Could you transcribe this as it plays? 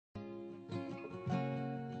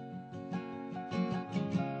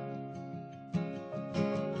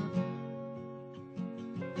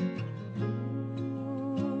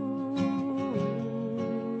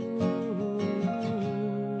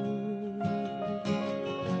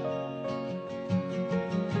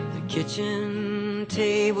kitchen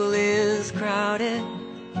table is crowded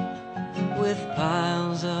with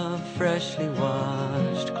piles of freshly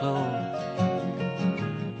washed clothes.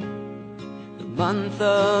 The month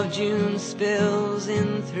of June spills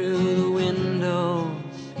in through the windows.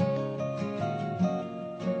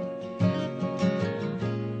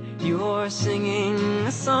 You're singing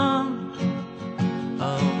a song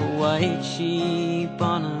of a white sheep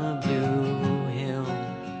on a blue hill.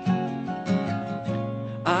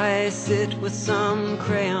 I sit with some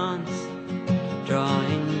crayons,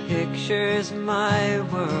 drawing pictures of my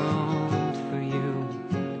world for you.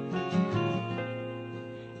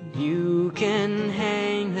 You can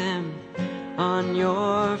hang them on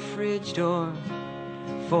your fridge door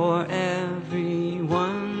for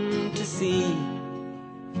everyone to see.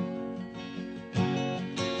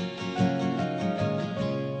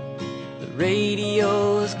 The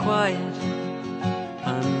radio's quiet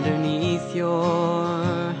underneath your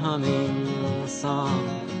humming song.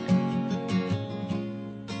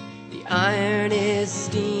 The iron is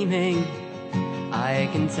steaming, I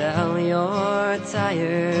can tell you're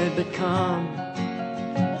tired but calm.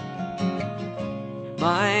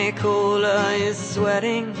 My cola is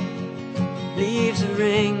sweating, leaves a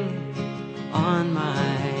ring on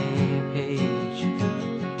my page.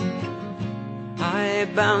 I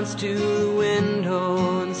bounce to the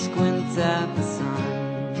window and squint at the sun.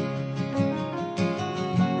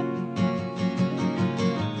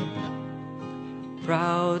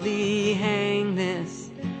 Proudly hang this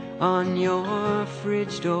on your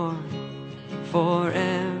fridge door for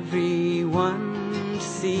everyone to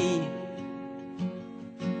see.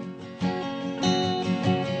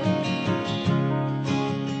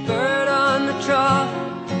 Bird on the trough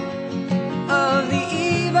of the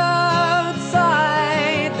eve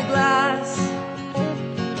outside the glass.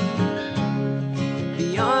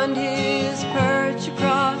 Beyond his perch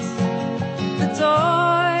across the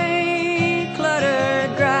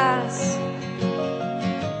toy-cluttered grass.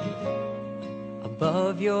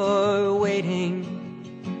 Above your waiting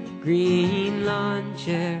green lawn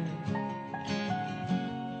chair,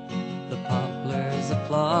 the poplars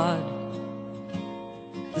applaud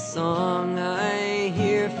the song I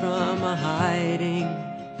hear from a hiding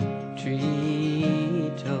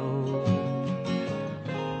tree toad.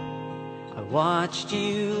 I watched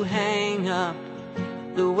you hang up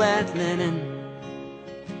the wet linen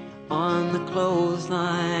on the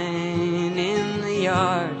clothesline in the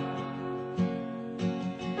yard.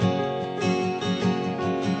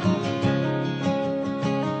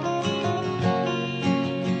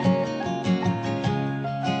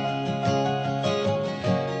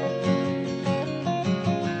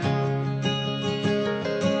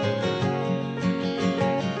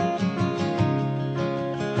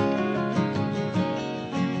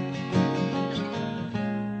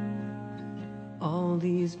 All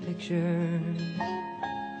these pictures,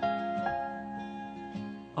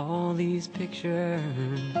 all these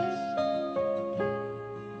pictures,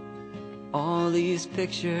 all these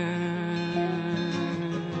pictures.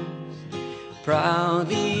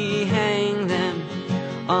 Proudly hang them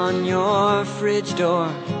on your fridge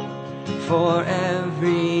door for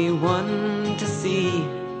everyone to see.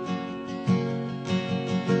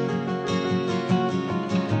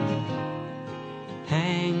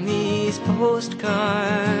 Hang these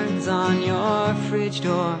postcards on your fridge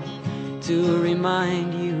door to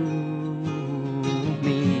remind you